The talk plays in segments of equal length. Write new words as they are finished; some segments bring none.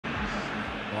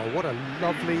Well, what a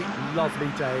lovely, lovely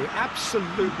day.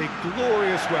 Absolutely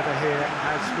glorious weather here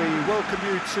as we welcome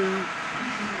you to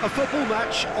a football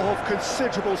match of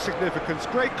considerable significance,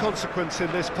 great consequence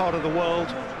in this part of the world.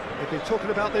 They've been talking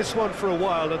about this one for a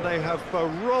while and they have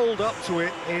rolled up to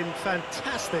it in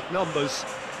fantastic numbers.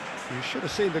 You should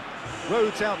have seen the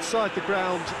roads outside the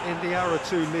ground in the hour or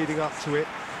two leading up to it.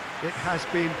 It has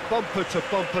been bumper to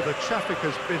bumper, the traffic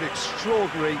has been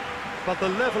extraordinary, but the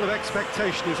level of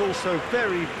expectation is also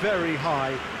very, very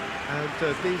high.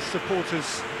 And these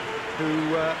supporters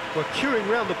who were queuing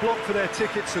round the block for their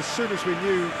tickets as soon as we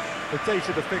knew the date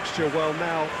of the fixture, well,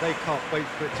 now they can't wait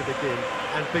for it to begin.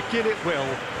 And begin it will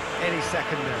any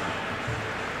second now.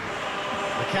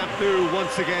 The Camp Nou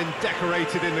once again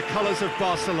decorated in the colours of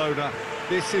Barcelona.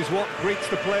 This is what greets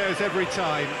the players every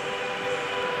time.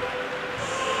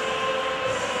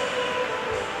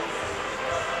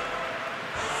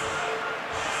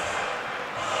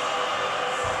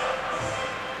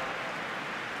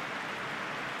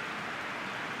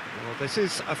 Well, this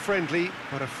is a friendly,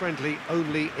 but a friendly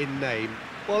only in name.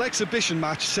 Well, exhibition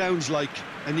match sounds like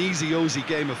an easy-ozy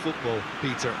game of football,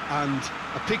 Peter, and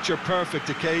a picture-perfect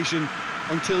occasion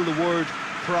until the word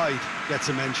pride gets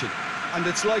a mention. And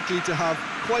it's likely to have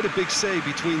quite a big say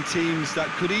between teams that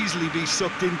could easily be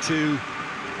sucked into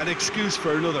an excuse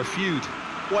for another feud.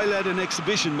 Why let an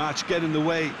exhibition match get in the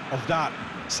way of that?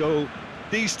 So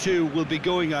these two will be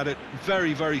going at it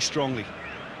very, very strongly.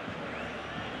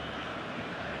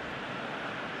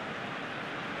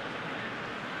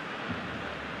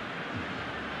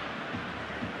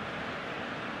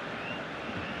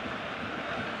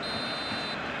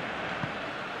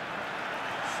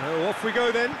 So off we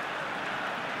go then.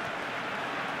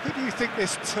 Who do you think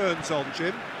this turns on,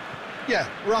 Jim? Yeah,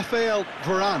 Raphael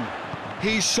Varane.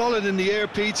 He's solid in the air,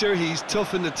 Peter, he's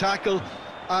tough in the tackle,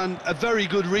 and a very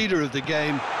good reader of the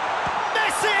game.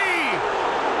 Messi!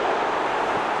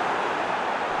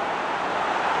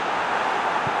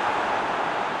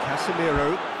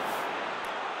 Casemiro.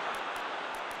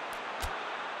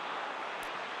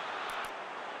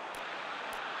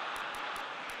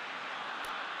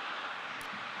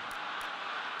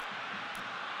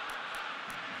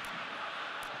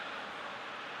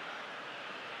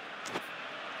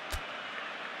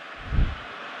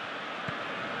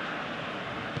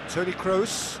 Toni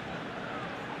Kroos,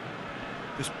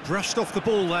 just brushed off the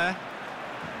ball there.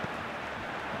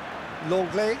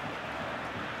 Longley.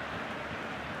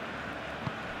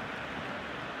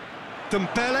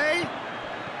 Dembele.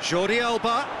 Jordi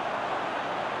Alba.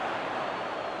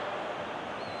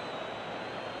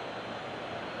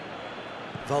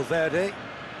 Valverde.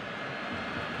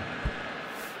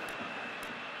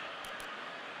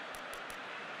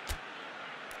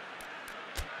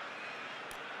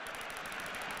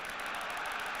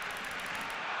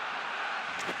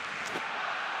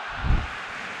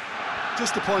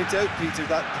 Just to point out, Peter,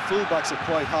 that the fullbacks are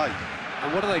quite high.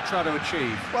 And what are they trying to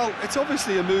achieve? Well, it's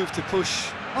obviously a move to push.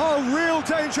 Oh, real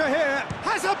danger here!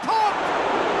 Has a pop!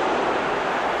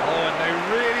 Oh, and they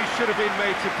really should have been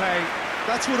made to pay.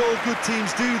 That's what all good teams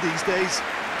do these days.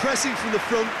 Pressing from the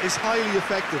front is highly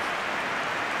effective.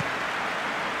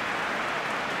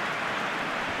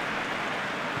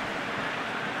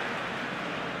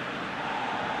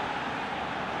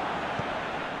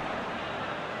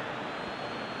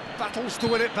 Battles to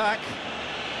win it back.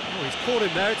 Oh, he's caught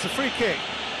him there, it's a free kick.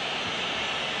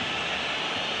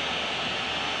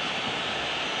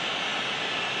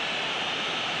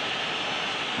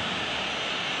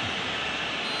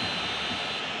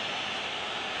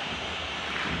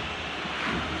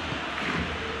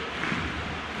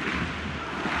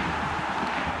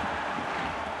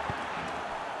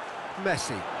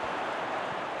 Messi.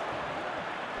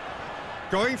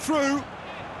 Going through.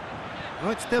 Oh,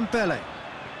 it's Dembele.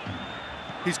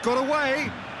 He's got away.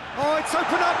 Oh, it's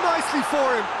opened up nicely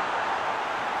for him.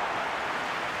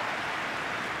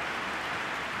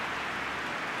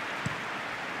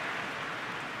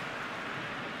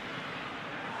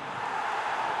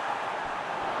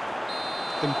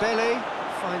 Dembele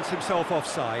finds himself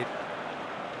offside.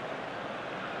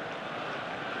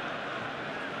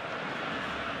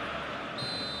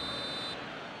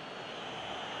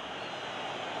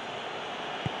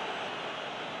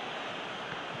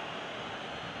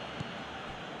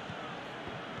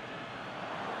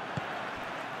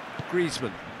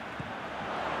 Griezmann.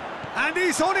 And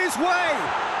he's on his way!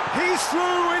 He's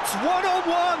through, it's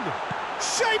one-on-one!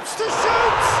 Shapes to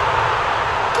shoot!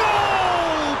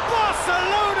 Goal!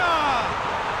 Barcelona!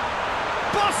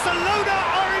 Barcelona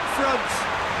are in front!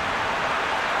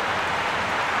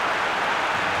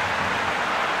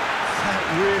 That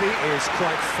really is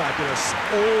quite fabulous.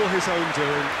 All his own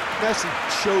doing. Messi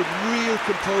showed real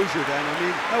composure then. I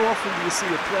mean, how often do you see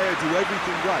a player do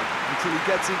everything right until he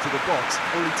gets into the box,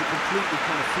 only to completely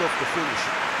kind of fluff the finish?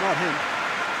 Not him.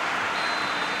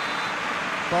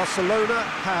 Barcelona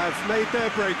have made their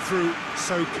breakthrough,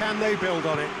 so can they build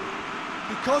on it?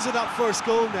 Because of that first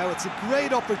goal now, it's a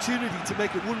great opportunity to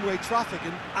make it one-way traffic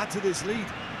and add to this lead.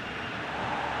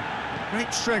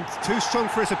 Great strength, too strong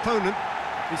for his opponent.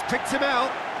 He's picked him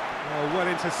out. Oh, well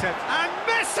intercepted. And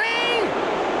Messi!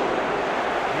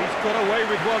 He's got away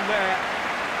with one there.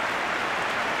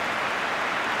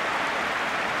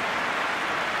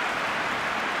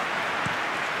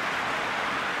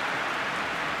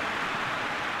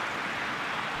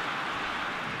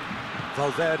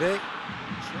 Valverde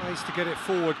tries to get it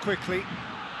forward quickly.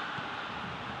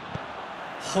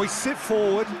 Hoists it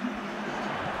forward.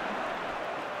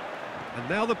 And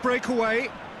now the breakaway.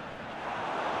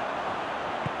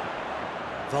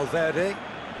 Valverde.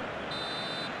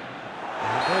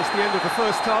 And there's the end of the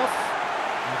first half.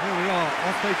 And here we are,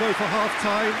 off they go for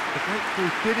half-time. The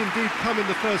breakthrough did indeed come in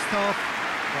the first half,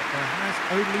 but there has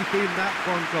only been that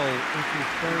one goal. It is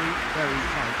very, very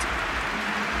tight.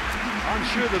 I'm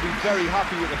sure they'll be very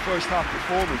happy with the first half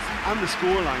performance and the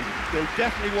scoreline. They'll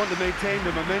definitely want to maintain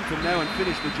the momentum now and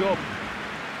finish the job.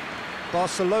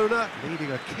 Barcelona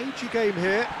leading a cagey game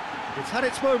here. It's had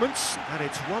its moments, and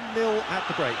it's 1-0 at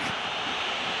the break.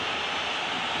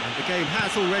 And the game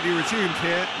has already resumed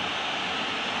here.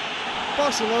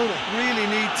 Barcelona really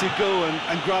need to go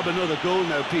and grab another goal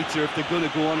now, Peter, if they're going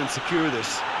to go on and secure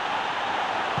this.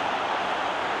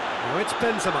 Now it's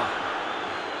Benzema.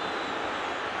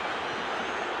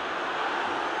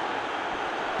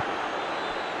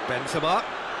 Benzema!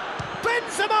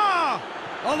 Benzema!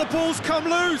 Oh, the ball's come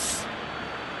loose!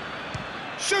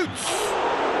 Shoots!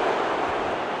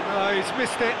 No, he's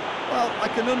missed it. Well, I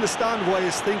can understand why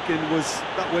his thinking was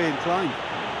that way inclined.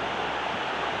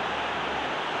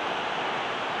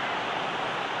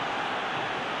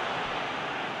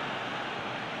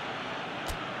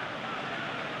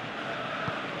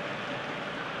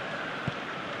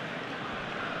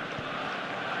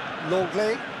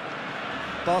 Longley.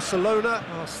 Barcelona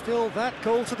are still that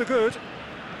goal to the good.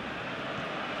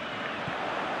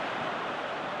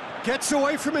 Gets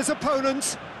away from his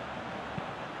opponent.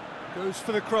 Goes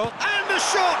for the cross. And the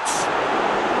shot!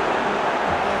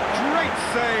 A great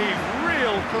save,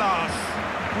 real class.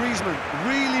 Griezmann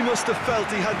really must have felt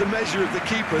he had the measure of the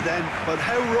keeper then, but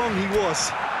how wrong he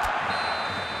was.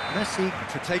 Messi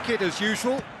to take it as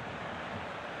usual.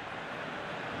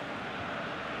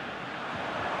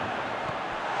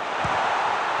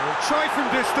 He'll try from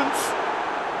distance.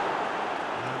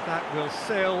 And that will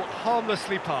sail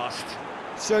harmlessly past.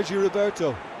 Sergio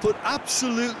Roberto put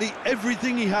absolutely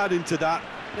everything he had into that.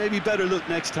 Maybe better look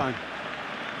next time.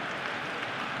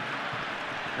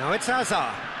 Now it's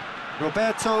Hazard.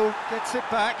 Roberto gets it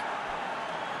back.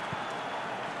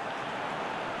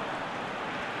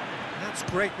 That's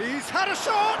great. He's had a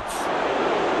shot!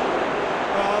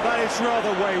 Oh, that is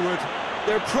rather wayward.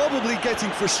 They're probably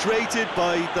getting frustrated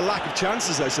by the lack of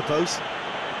chances, I suppose.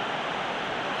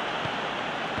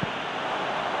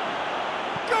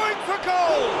 Going for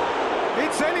goal!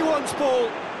 It's anyone's ball.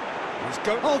 He's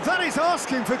oh, that is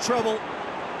asking for trouble.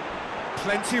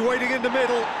 Plenty waiting in the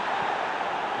middle.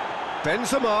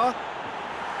 Benzema.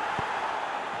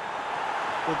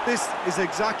 But this is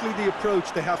exactly the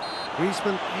approach they have.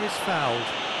 Griezmann is fouled.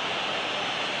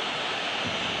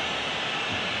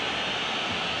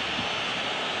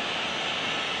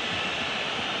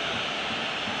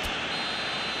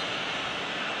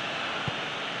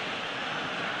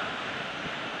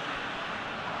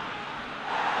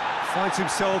 Finds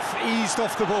himself eased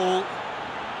off the ball.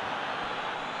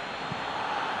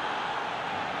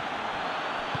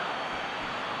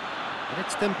 And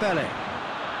it's Dembele.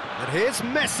 And here's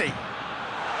Messi.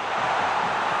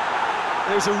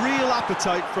 There's a real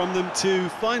appetite from them to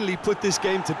finally put this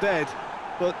game to bed,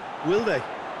 but will they?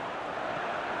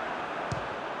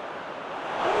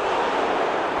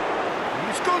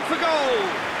 He's gone for goal!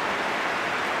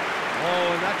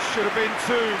 Oh, and that should have been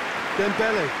two.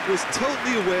 Dembele was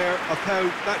totally aware of how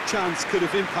that chance could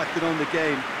have impacted on the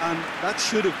game, and that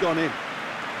should have gone in.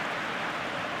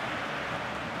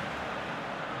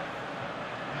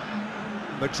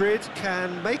 Madryt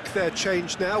can make their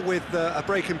change now with a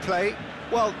break in play.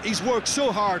 Well, he's worked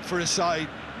so hard for his side,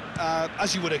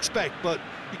 as you would expect, but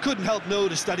you couldn't help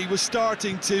notice that he was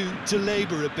starting to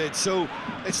labour a bit, so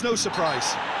it's no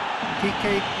surprise.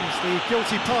 Piqué is the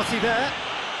guilty party there.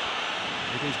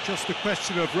 It is just a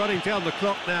question of running down the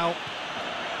clock now.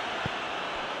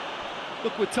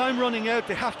 Look, with time running out,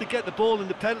 they have to get the ball in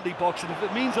the penalty box, and if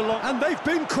it means a lot... And they've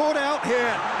been caught out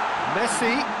here.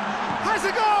 Messi has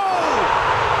a goal!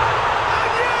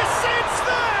 And yes, it's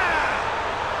there!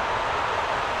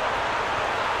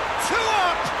 2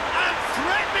 up and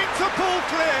threatening to pull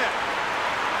clear.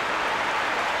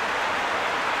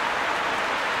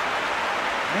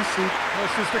 Messi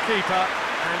versus the keeper,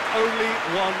 and only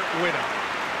one winner.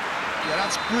 Yeah,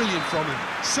 that's brilliant from him.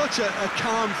 Such a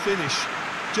calm finish.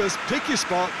 Just pick your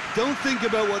spot, don't think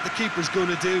about what the keeper's going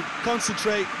to do,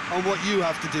 concentrate on what you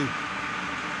have to do.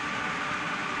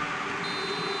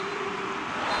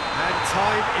 And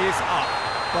time is up.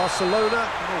 Barcelona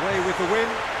away with the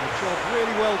win. A job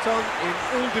really well done in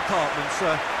all departments.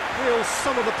 A real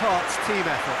sum-of-the-parts team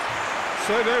effort.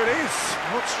 So there it is.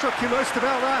 What struck you most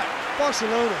about that?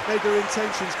 Barcelona made their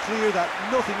intentions clear that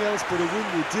nothing else but a win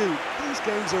would do. These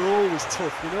games are always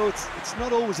tough, you know, it's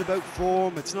not always about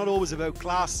form, it's not always about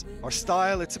class or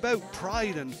style, it's about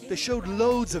pride, and they showed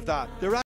loads of that. They're